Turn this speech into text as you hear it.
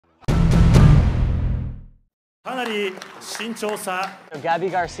Gabi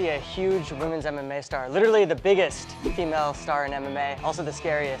Garcia, huge women's MMA star, literally the biggest female star in MMA, also the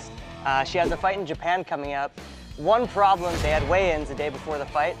scariest. She has a fight in Japan coming up. One problem, they had weigh-ins the day before the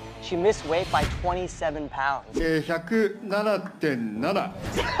fight. She missed weight by 27 pounds.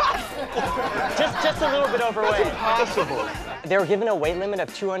 107.7. Just a little bit overweight. That's impossible. They were given a weight limit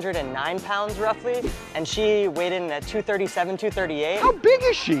of 209 pounds roughly, and she weighed in at 237, 238. How big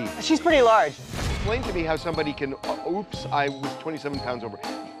is she? She's pretty large. Explain to me how somebody can, oops, I was 27 pounds over.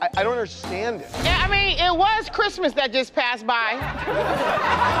 I don't understand it. Yeah, I mean, it was Christmas that just passed by.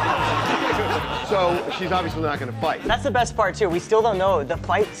 So she's obviously not gonna fight. That's the best part too. We still don't know. The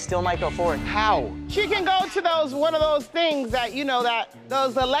fight still might go forward. How? She can go to one of those things that, you know,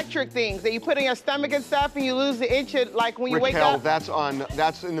 those electric things that you put in your stomach and stuff and you lose the inch, like when you wake up. Raquel,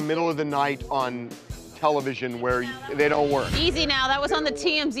 that's in the middle of the night on television where they don't work. Easy now, that was on the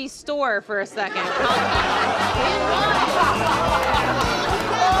TMZ store for a second.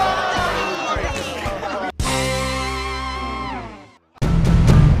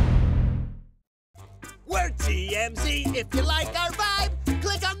 We're TMZ. If you like our vibe,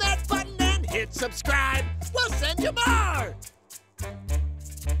 click on that button and hit subscribe. We'll send you more.